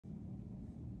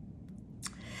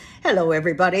Hello,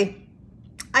 everybody.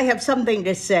 I have something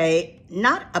to say,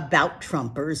 not about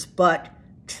Trumpers, but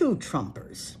to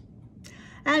Trumpers.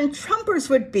 And Trumpers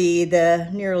would be the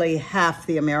nearly half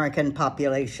the American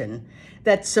population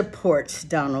that supports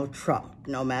Donald Trump,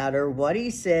 no matter what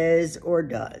he says or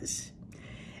does.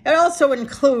 It also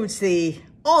includes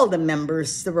all the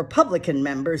members, the Republican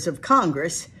members of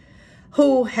Congress,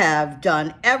 who have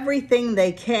done everything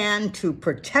they can to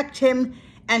protect him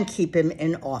and keep him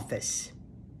in office.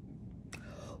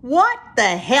 What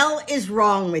the hell is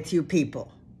wrong with you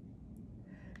people?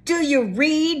 Do you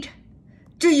read?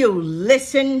 Do you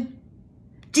listen?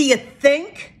 Do you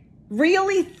think?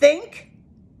 Really think?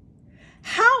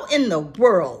 How in the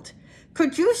world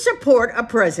could you support a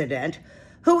president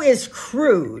who is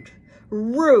crude,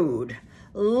 rude,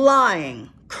 lying,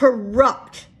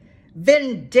 corrupt,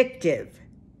 vindictive,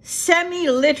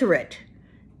 semi-literate,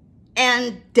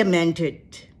 and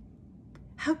demented?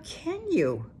 How can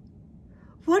you?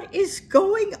 What is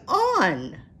going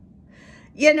on?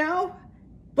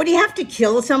 Would he have to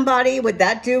kill somebody? Would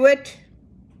that do it?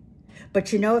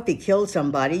 But if he killed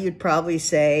somebody, you'd probably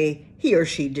say he or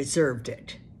she deserved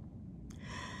it.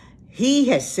 He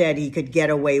has said he could get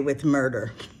away with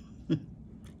murder.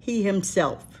 He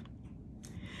himself.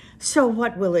 So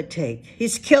what will it take?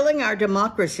 He's killing our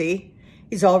democracy.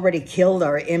 He's already killed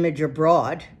our image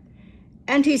abroad.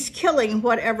 And he's killing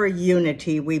whatever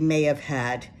unity we may have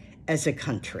had as a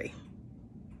country.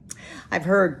 I've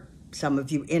heard some of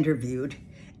you interviewed,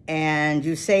 and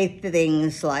you say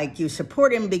things like you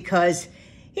support him because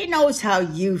he knows how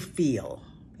you feel.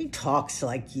 He talks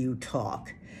like you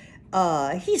talk.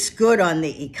 He's good on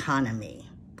the economy.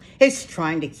 He's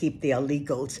trying to keep the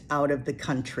illegals out of the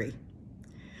country.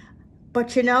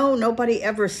 But nobody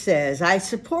ever says, I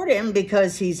support him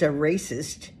because he's a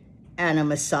racist and a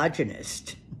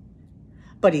misogynist.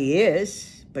 But he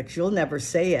is, but you'll never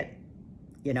say it.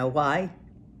 You know why?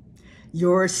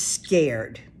 You're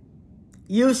scared.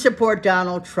 You support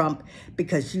Donald Trump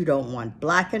because you don't want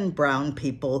black and brown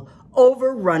people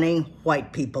overrunning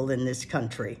white people in this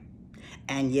country.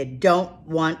 And you don't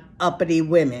want uppity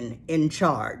women in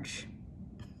charge.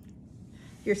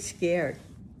 You're scared.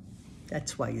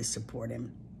 That's why you support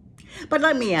him. But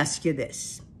let me ask you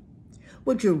this.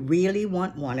 Would you really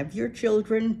want one of your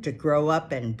children to grow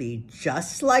up and be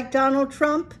just like Donald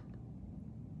Trump?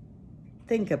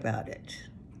 Think about it.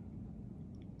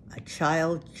 A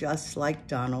child just like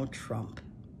Donald Trump.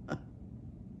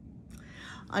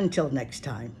 Until next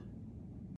time.